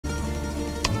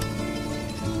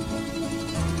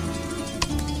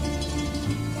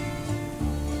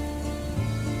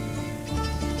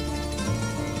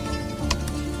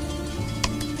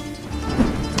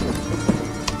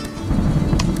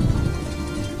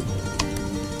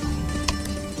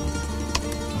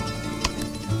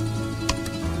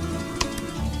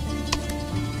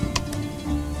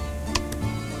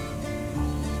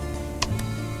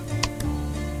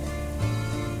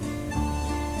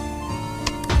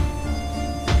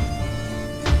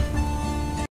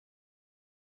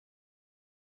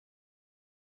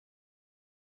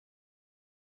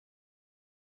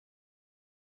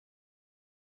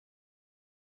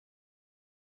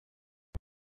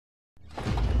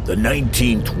The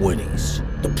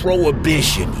 1920s, the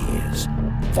Prohibition years.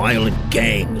 Violent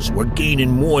gangs were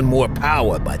gaining more and more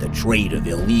power by the trade of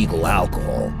illegal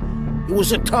alcohol. It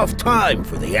was a tough time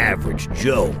for the average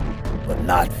Joe, but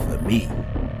not for me.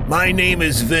 My name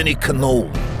is Vinny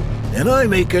Cannoli, and I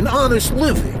make an honest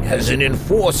living as an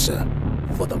enforcer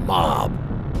for the mob.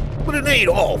 But it ain't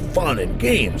all fun and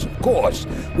games, of course.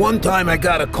 One time I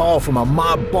got a call from a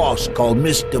mob boss called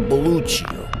Mr.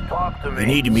 Belluccio. He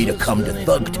needed me to come to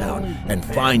Thugtown and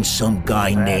find some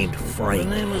guy named Frank.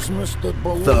 My name is Mr.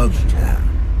 Belluccio.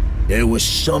 Thugtown. There was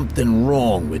something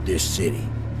wrong with this city.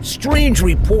 Strange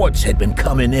reports had been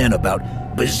coming in about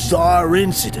bizarre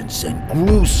incidents and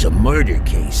gruesome murder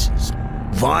cases.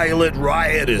 Violent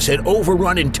rioters had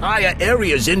overrun entire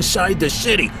areas inside the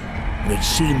city, and it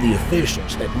seemed the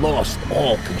officials had lost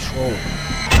all control.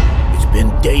 It's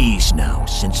been days now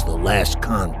since the last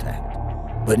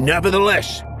contact, but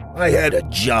nevertheless, I had a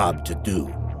job to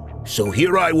do. So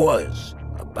here I was,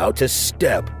 about to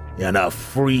step in a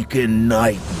freaking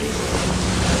nightmare.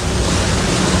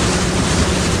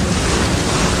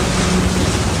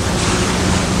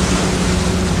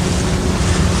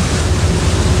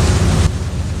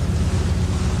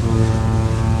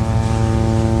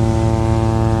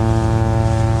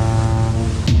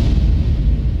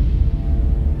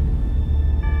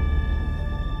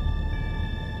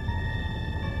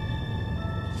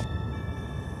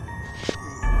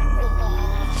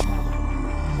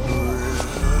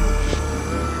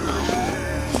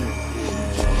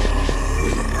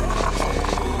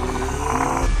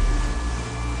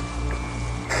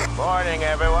 Morning,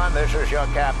 everyone. This is your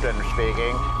captain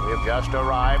speaking. We've just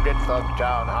arrived at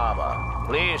Thugtown Harbor.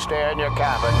 Please stay in your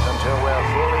cabins until we're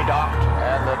fully docked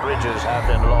and the bridges have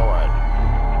been lowered.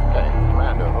 Hey,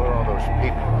 Commander, who are all those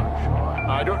people on shore?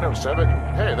 I don't know, sir, but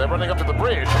hey, they're running up to the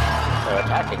bridge. They're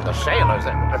attacking the sailors.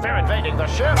 They're invading the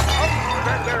ship.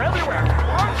 They're everywhere.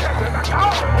 Oh, Captain,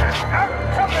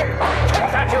 help me!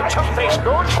 Take that, you chump-faced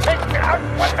goon! Take that!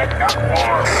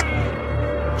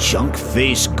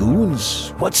 Junk-faced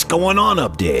goons? What's going on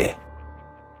up there?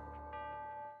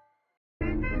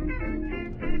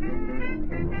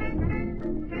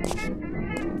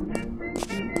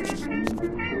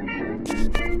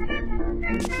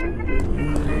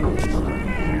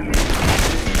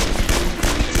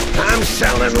 I'm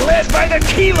selling lead by the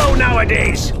kilo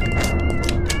nowadays!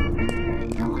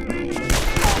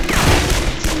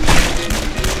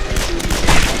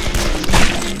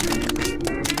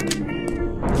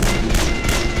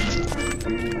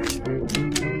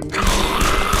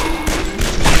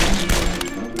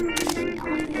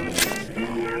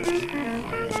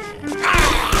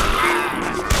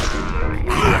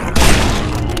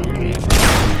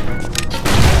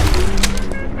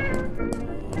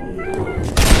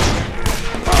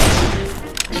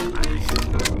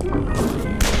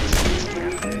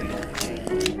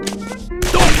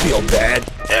 Feel bad.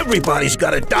 Everybody's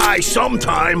gotta die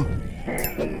sometime.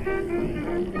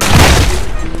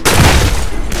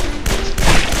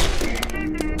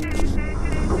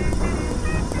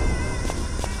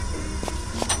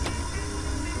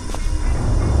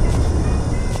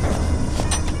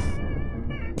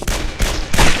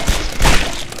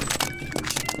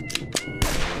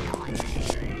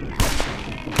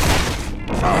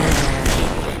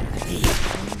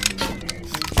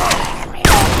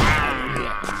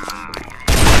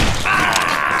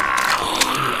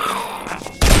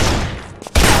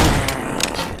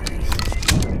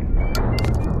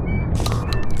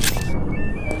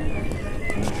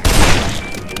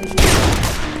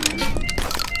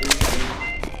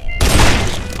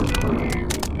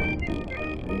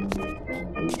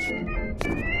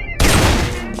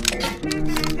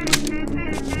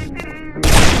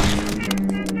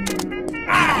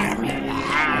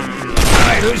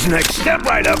 Who's next? Step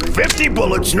right up. 50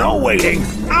 bullets, no waiting.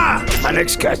 Ah, my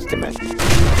next customer.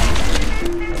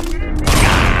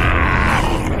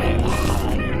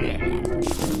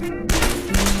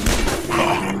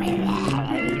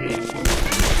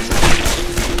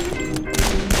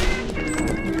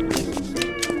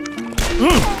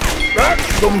 That's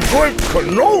some good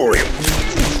cannoli.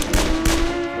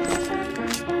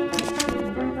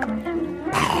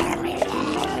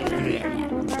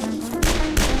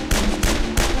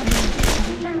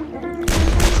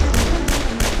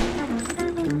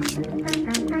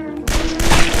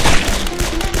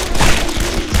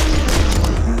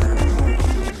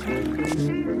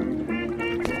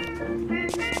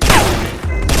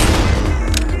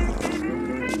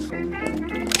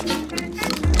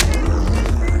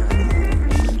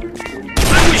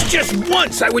 Just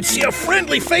once I would see a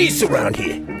friendly face around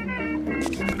here.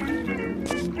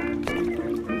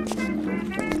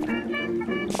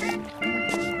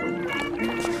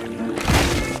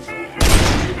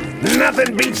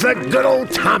 Nothing beats the good old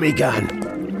Tommy gun.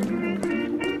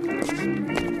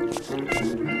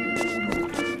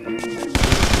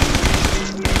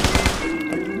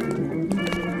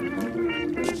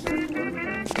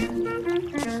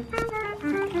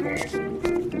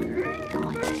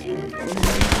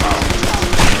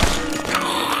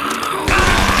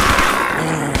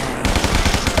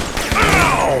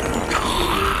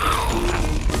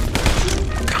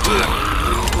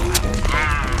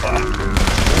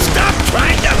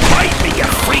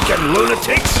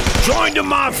 Lunatics! Join the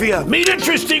Mafia, meet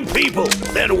interesting people,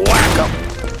 then whack them!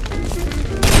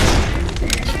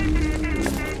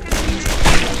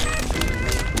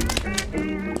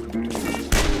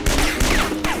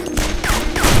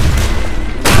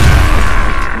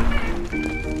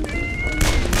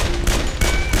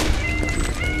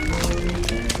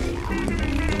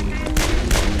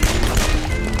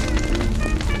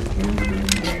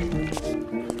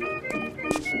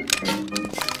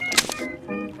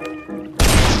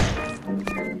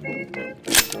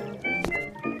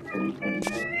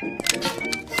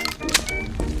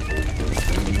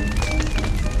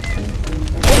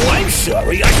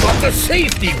 Sorry, I thought the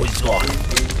safety was on.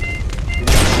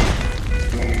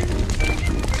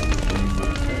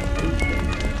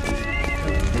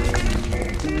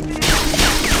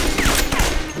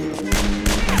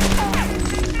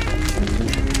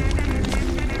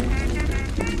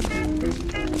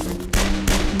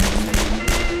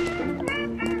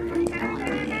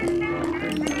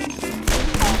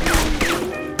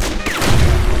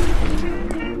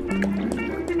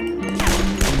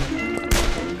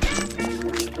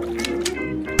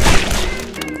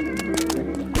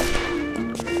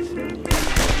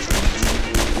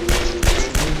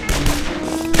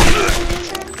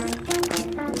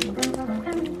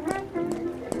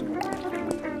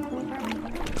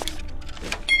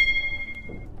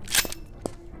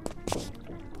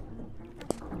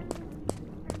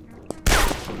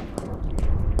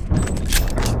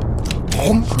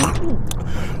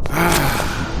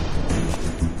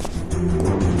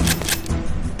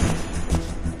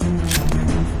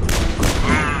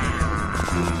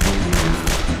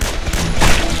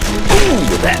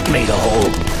 That made a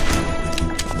hole.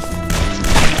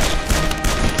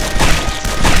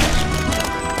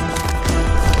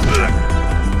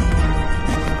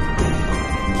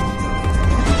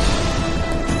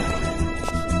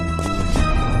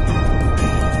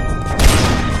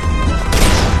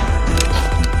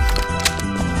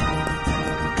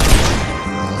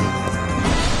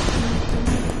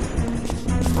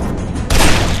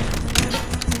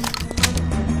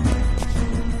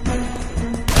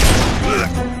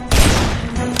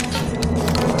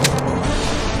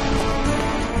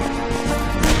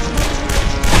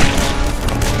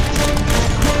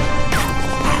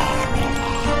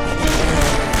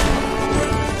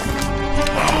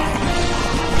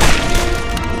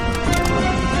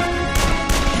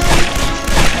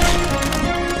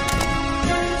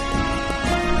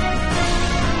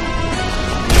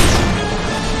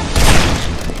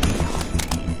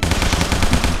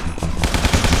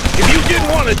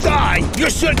 To die, you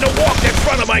shouldn't have walked in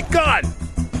front of my gun!